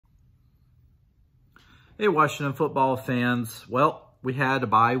Hey, Washington football fans. Well, we had a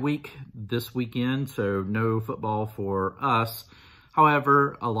bye week this weekend, so no football for us.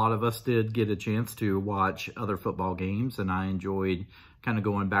 However, a lot of us did get a chance to watch other football games, and I enjoyed kind of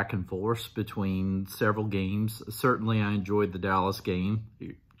going back and forth between several games. Certainly, I enjoyed the Dallas game.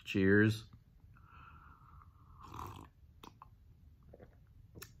 Cheers.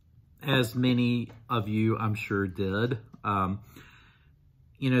 As many of you, I'm sure, did.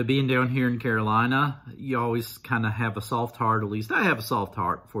 Being down here in Carolina, you always kind of have a soft heart. At least I have a soft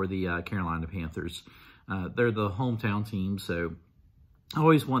heart for the Carolina Panthers. They're the hometown team, so I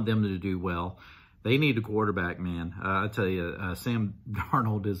always want them to do well. They need a quarterback, man. I tell you, Sam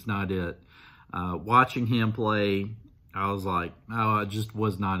Darnold is not it. Watching him play, I was like, oh, I just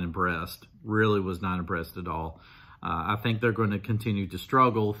was not impressed. Really was not impressed at all. I think they're going to continue to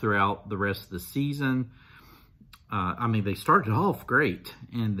struggle throughout the rest of the season. They started off great,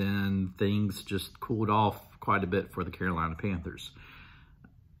 and then things just cooled off quite a bit for the Carolina Panthers.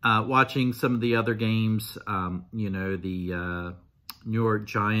 Watching some of the other games, the New York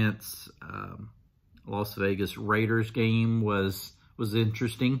Giants, Las Vegas Raiders game was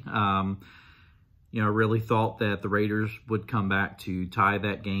interesting. I really thought that the Raiders would come back to tie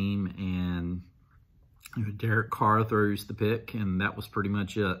that game, and Derek Carr throws the pick, and that was pretty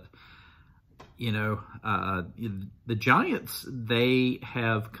much it. The Giants, they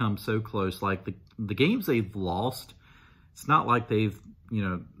have come so close. Like the games they've lost, it's not like they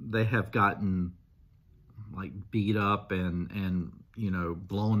have gotten like beat up and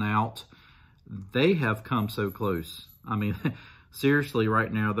blown out. They have come so close. Seriously,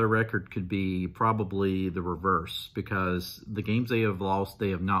 right now, their record could be probably the reverse, because the games they have lost,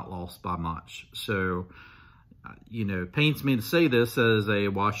 they have not lost by much. So, it pains me to say this as a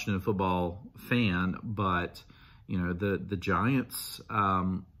Washington football fan, but, the Giants,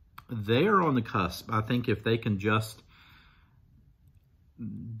 they are on the cusp. I think if they can just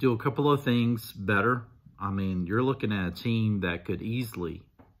do a couple of things better, you're looking at a team that could easily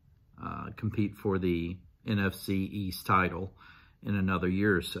compete for the NFC East title in another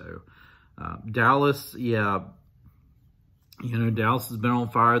year or so. Dallas, yeah, Dallas has been on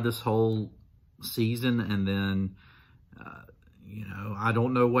fire this whole season, and then, I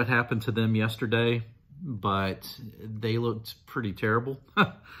don't know what happened to them yesterday, but they looked pretty terrible.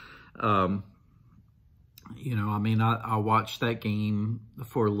 I watched that game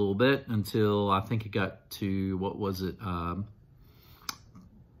for a little bit until I think it got to, what was it,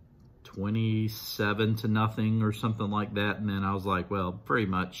 27-0 or something like that. And then I was like, well, pretty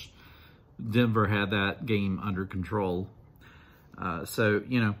much Denver had that game under control. So,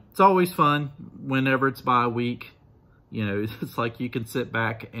 it's always fun whenever it's bye week. It's like you can sit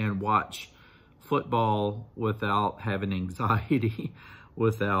back and watch football without having anxiety,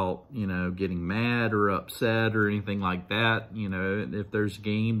 without, getting mad or upset or anything like that. If there's a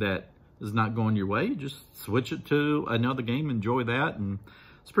game that is not going your way, just switch it to another game, enjoy that. And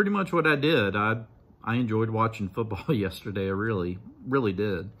it's pretty much what I did. I enjoyed watching football yesterday. I really, really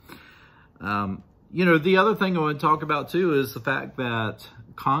did. The other thing I want to talk about, too, is the fact that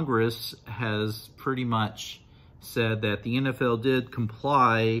Congress has pretty much said that the NFL did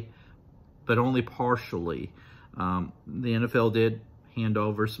comply, but only partially. The NFL did hand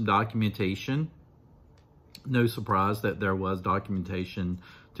over some documentation. No surprise that there was documentation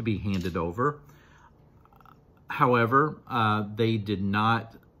to be handed over. However, they did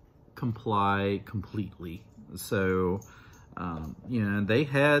not comply completely. So, they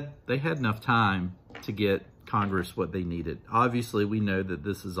had enough time to get Congress what they needed. Obviously, we know that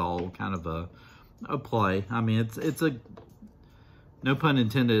this is all kind of a play. It's a, no pun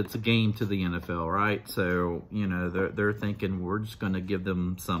intended, it's a game to the NFL, right? So, they're thinking we're just going to give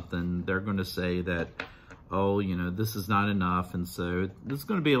them something. They're going to say that, oh, this is not enough. And so this is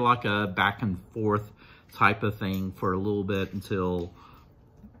going to be like a back and forth type of thing for a little bit until,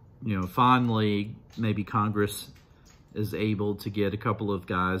 finally maybe Congress is able to get a couple of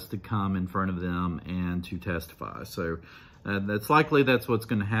guys to come in front of them and to testify. So that's likely that's what's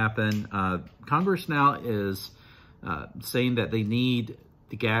going to happen. Congress now is saying that they need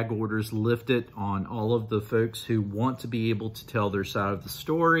the gag orders lifted on all of the folks who want to be able to tell their side of the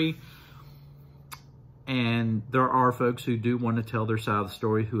story. And there are folks who do want to tell their side of the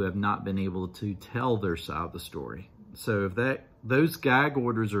story who have not been able to tell their side of the story. So if those gag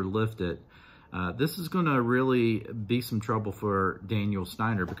orders are lifted, this is going to really be some trouble for Daniel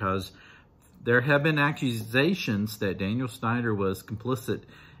Snyder, because there have been accusations that Daniel Snyder was complicit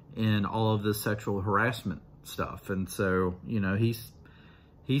in all of this sexual harassment stuff. And so,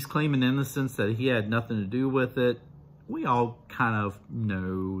 he's claiming innocence, that he had nothing to do with it. We all kind of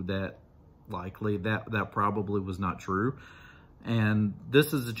know that likely that probably was not true. And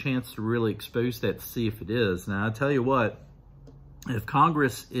this is a chance to really expose that to see if it is. Now, I'll tell you what, if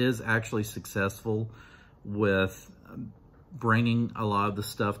Congress is actually successful with bringing a lot of the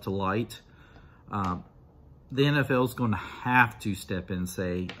stuff to light, the NFL is going to have to step in and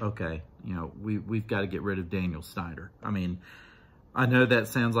say, okay, you know, we've got to get rid of Daniel Snyder. I mean, I know that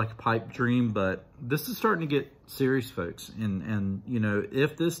sounds like a pipe dream, but this is starting to get serious, folks. And you know,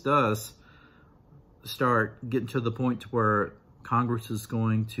 if this does start getting to the point to where Congress is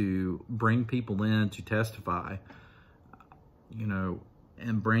going to bring people in to testify, you know,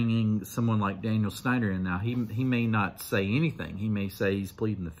 and bringing someone like Daniel Snyder in now, he may not say anything. He may say he's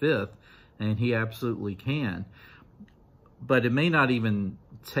pleading the fifth, and he absolutely can. But it may not even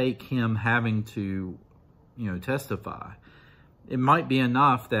take him having to, you know, testify. It might be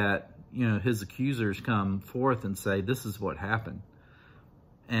enough that, you know, his accusers come forth and say, this is what happened.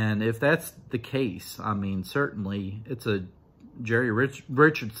 And if that's the case, I mean, certainly it's a Jerry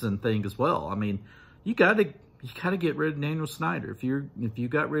Richardson thing as well. I mean, you got to get rid of Daniel Snyder. If you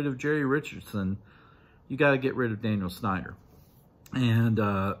got rid of Jerry Richardson, you got to get rid of Daniel Snyder. And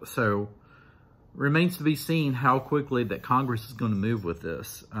so remains to be seen how quickly that Congress is going to move with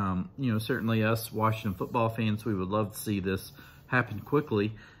this. You know, certainly us Washington football fans, we would love to see this happen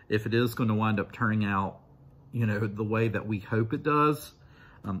quickly if it is going to wind up turning out, you know, the way that we hope it does.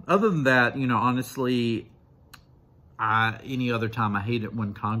 Other than that, you know, honestly, any other time I hate it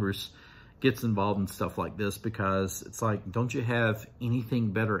when Congress gets involved in stuff like this, because it's like, don't you have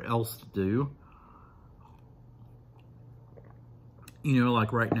anything better else to do? You know,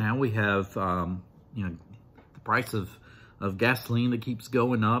 like right now we have, you know, the price of gasoline that keeps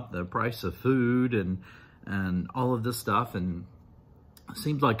going up, the price of food and all of this stuff. And it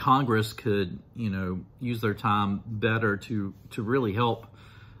seems like Congress could, you know, use their time better to really help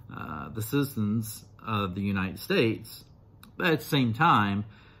the citizens of the United States. But at the same time,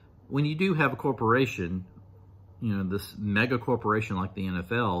 when you do have a corporation, you know, this mega corporation like the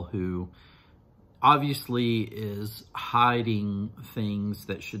NFL, who obviously is hiding things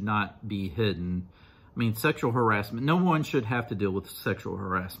that should not be hidden. I mean, sexual harassment, no one should have to deal with sexual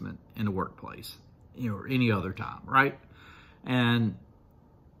harassment in a workplace, you know, or any other time, right? And,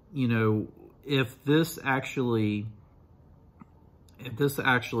 you know, if this actually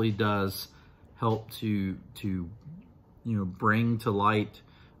does help to you know, bring to light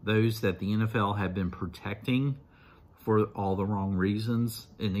those that the NFL have been protecting for all the wrong reasons,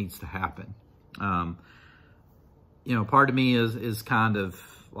 it needs to happen. You know, part of me is kind of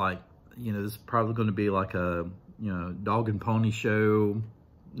like, you know, this is probably going to be like a, you know, dog and pony show.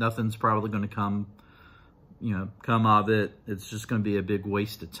 Nothing's probably going to come of it. It's just going to be a big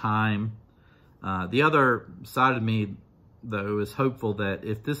waste of time. The other side of me, though, is hopeful that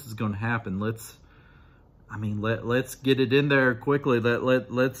if this is going to happen, let's get it in there quickly.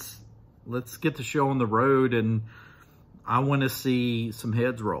 Let's get the show on the road, and I want to see some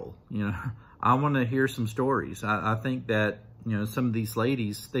heads roll. You know, I want to hear some stories. I think that, you know, some of these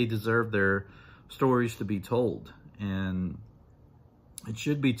ladies, they deserve their stories to be told, and it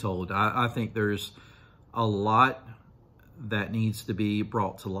should be told. I think there's a lot that needs to be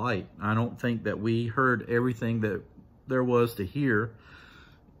brought to light. I don't think that we heard everything that there was to hear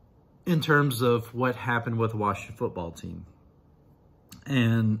in terms of what happened with the Washington football team.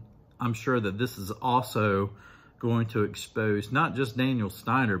 And I'm sure that this is also going to expose not just Daniel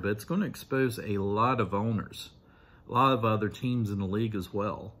Snyder, but it's going to expose a lot of owners, a lot of other teams in the league as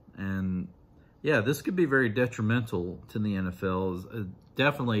well. And yeah, this could be very detrimental to the NFL,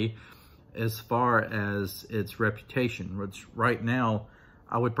 definitely as far as its reputation, which right now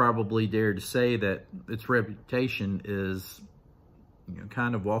I would probably dare to say that its reputation is, you know,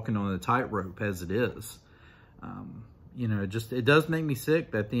 kind of walking on a tightrope as it is. You know, it does make me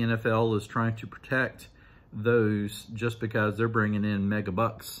sick that the NFL is trying to protect those just because they're bringing in mega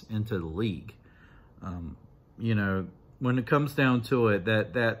bucks into the league. You know, when it comes down to it,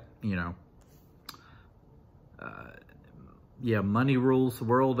 that you know, yeah, money rules the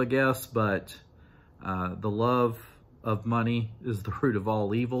world, I guess, but the love of money is the root of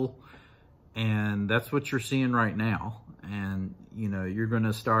all evil, and that's what you're seeing right now. And, you know, you're going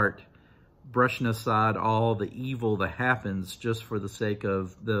to start brushing aside all the evil that happens just for the sake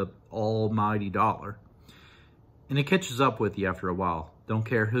of the almighty dollar. And it catches up with you after a while. Don't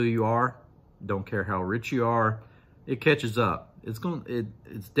care who you are. Don't care how rich you are. It catches up. It's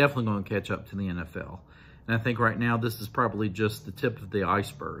definitely going to catch up to the NFL. And I think right now this is probably just the tip of the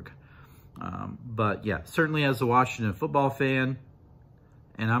iceberg. But yeah, certainly as a Washington football fan,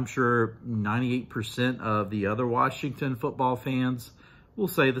 and I'm sure 98% of the other Washington football fans will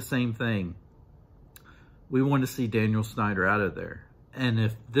say the same thing. We want to see Daniel Snyder out of there. And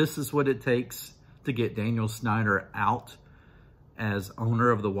if this is what it takes to get Daniel Snyder out as owner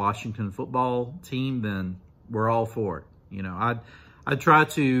of the Washington football team, then we're all for it. You know, I'd try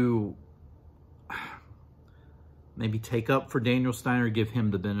to maybe take up for Daniel Snyder, give him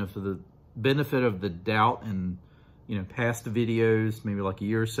the benefit of the doubt and, you know, past videos, maybe like a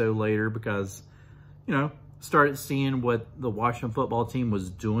year or so later, because, you know, started seeing what the Washington football team was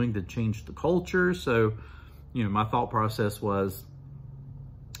doing to change the culture. So, you know, my thought process was,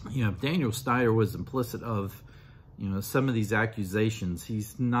 you know, if Daniel Snyder was implicit of, you know, some of these accusations,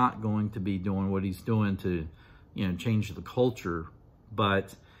 he's not going to be doing what he's doing to, you know, change the culture.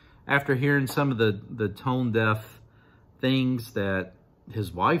 But after hearing some of the tone-deaf things that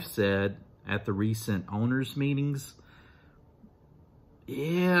his wife said at the recent owners meetings,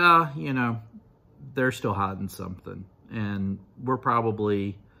 yeah, you know, they're still hiding something. And we're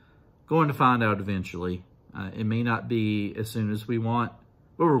probably going to find out eventually. It may not be as soon as we want,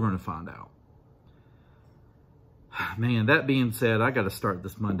 but we're going to find out. Man, that being said, I got to start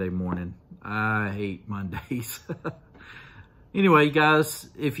this Monday morning. I hate Mondays. Anyway, guys,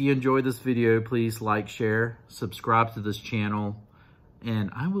 if you enjoyed this video, please like, share, subscribe to this channel,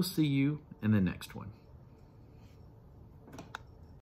 and I will see you in the next one.